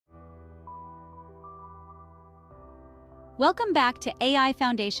Welcome back to AI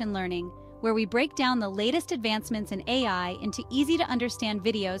Foundation Learning, where we break down the latest advancements in AI into easy-to-understand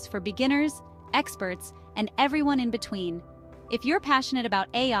videos for beginners, experts, and everyone in between. If you're passionate about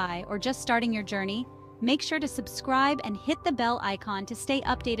AI or just starting your journey, make sure to subscribe and hit the bell icon to stay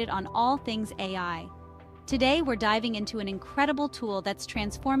updated on all things AI. Today, we're diving into an incredible tool that's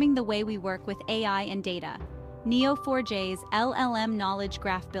transforming the way we work with AI and data, Neo4j's LLM Knowledge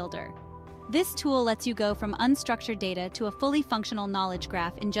Graph Builder. This tool lets you go from unstructured data to a fully functional knowledge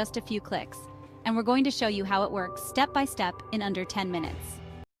graph in just a few clicks, and we're going to show you how it works step by step in under 10 minutes.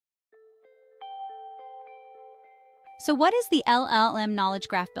 So what is the LLM Knowledge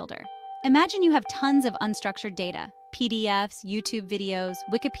Graph Builder? Imagine you have tons of unstructured data, PDFs, YouTube videos,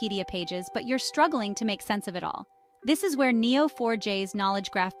 Wikipedia pages, but you're struggling to make sense of it all. This is where Neo4j's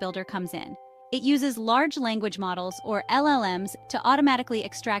Knowledge Graph Builder comes in. It uses large language models, or LLMs, to automatically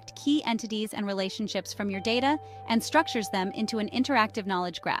extract key entities and relationships from your data and structures them into an interactive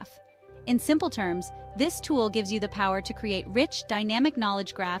knowledge graph. In simple terms, this tool gives you the power to create rich, dynamic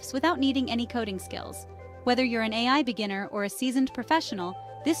knowledge graphs without needing any coding skills. Whether you're an AI beginner or a seasoned professional,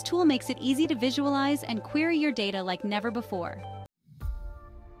 this tool makes it easy to visualize and query your data like never before.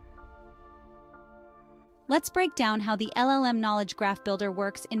 Let's break down how the LLM Knowledge Graph Builder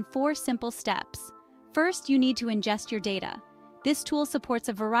works in 4 simple steps. First, you need to ingest your data. This tool supports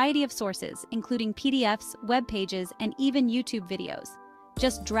a variety of sources, including PDFs, web pages, and even YouTube videos.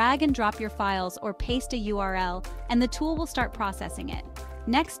 Just drag and drop your files or paste a URL, and the tool will start processing it.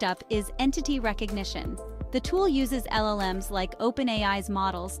 Next up is entity recognition. The tool uses LLMs like OpenAI's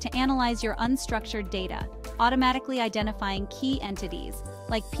models to analyze your unstructured data, automatically identifying key entities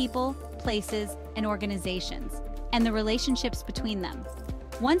like people, places, and organizations, and the relationships between them.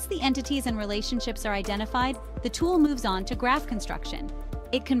 Once the entities and relationships are identified, the tool moves on to graph construction.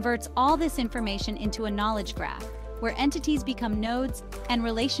 It converts all this information into a knowledge graph, where entities become nodes and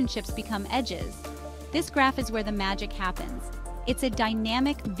relationships become edges. This graph is where the magic happens. It's a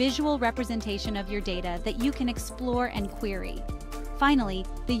dynamic, visual representation of your data that you can explore and query. Finally,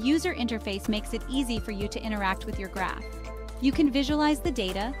 the user interface makes it easy for you to interact with your graph. You can visualize the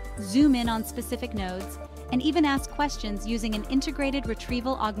data, zoom in on specific nodes, and even ask questions using an integrated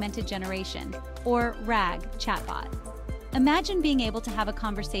retrieval augmented generation, or RAG, chatbot. Imagine being able to have a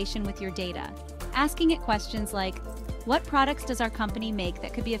conversation with your data, asking it questions like, what products does our company make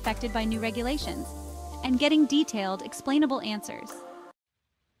that could be affected by new regulations? And getting detailed, explainable answers.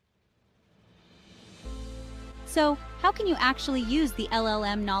 So, how can you actually use the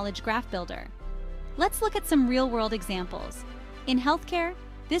LLM Knowledge Graph Builder? Let's look at some real-world examples. In healthcare,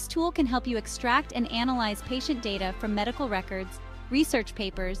 this tool can help you extract and analyze patient data from medical records, research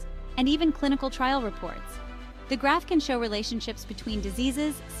papers, and even clinical trial reports. The graph can show relationships between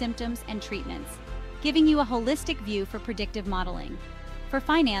diseases, symptoms, and treatments, giving you a holistic view for predictive modeling. For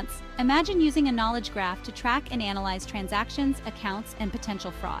finance, imagine using a knowledge graph to track and analyze transactions, accounts, and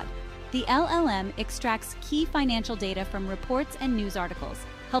potential fraud. The LLM extracts key financial data from reports and news articles,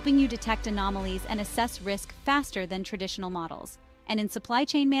 helping you detect anomalies and assess risk faster than traditional models. And in supply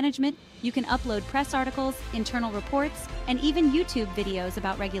chain management, you can upload press articles, internal reports, and even YouTube videos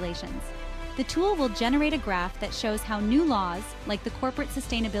about regulations. The tool will generate a graph that shows how new laws, like the Corporate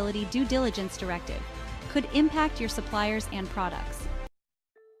Sustainability Due Diligence Directive, could impact your suppliers and products.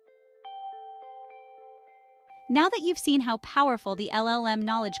 Now that you've seen how powerful the LLM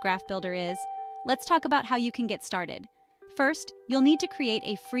Knowledge Graph Builder is, let's talk about how you can get started. First, you'll need to create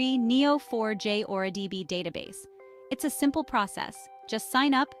a free Neo4j AuraDB database. It's a simple process. Just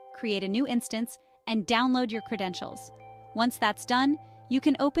sign up, create a new instance, and download your credentials. Once that's done, you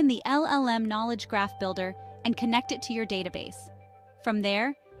can open the LLM Knowledge Graph Builder and connect it to your database. From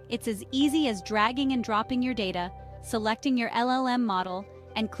there, it's as easy as dragging and dropping your data, selecting your LLM model,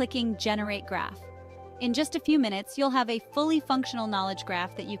 and clicking Generate Graph. In just a few minutes, you'll have a fully functional knowledge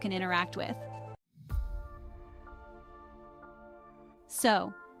graph that you can interact with.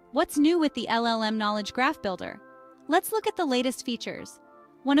 So, what's new with the LLM Knowledge Graph Builder? Let's look at the latest features.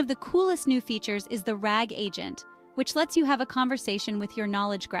 One of the coolest new features is the RAG agent, which lets you have a conversation with your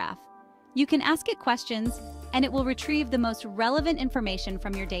knowledge graph. You can ask it questions, and it will retrieve the most relevant information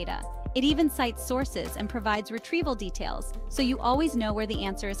from your data. It even cites sources and provides retrieval details, so you always know where the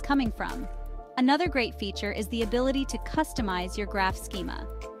answer is coming from. Another great feature is the ability to customize your graph schema.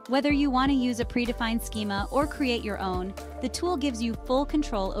 Whether you want to use a predefined schema or create your own, the tool gives you full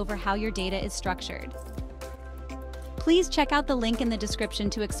control over how your data is structured. Please check out the link in the description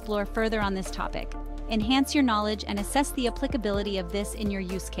to explore further on this topic. Enhance your knowledge and assess the applicability of this in your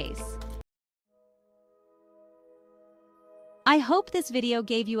use case. I hope this video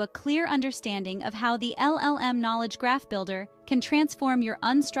gave you a clear understanding of how the LLM Knowledge Graph Builder can transform your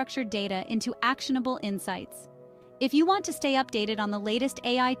unstructured data into actionable insights. If you want to stay updated on the latest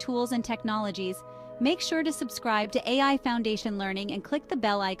AI tools and technologies, make sure to subscribe to AI Foundation Learning and click the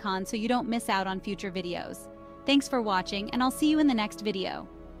bell icon so you don't miss out on future videos. Thanks for watching, and I'll see you in the next video.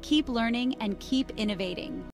 Keep learning and keep innovating.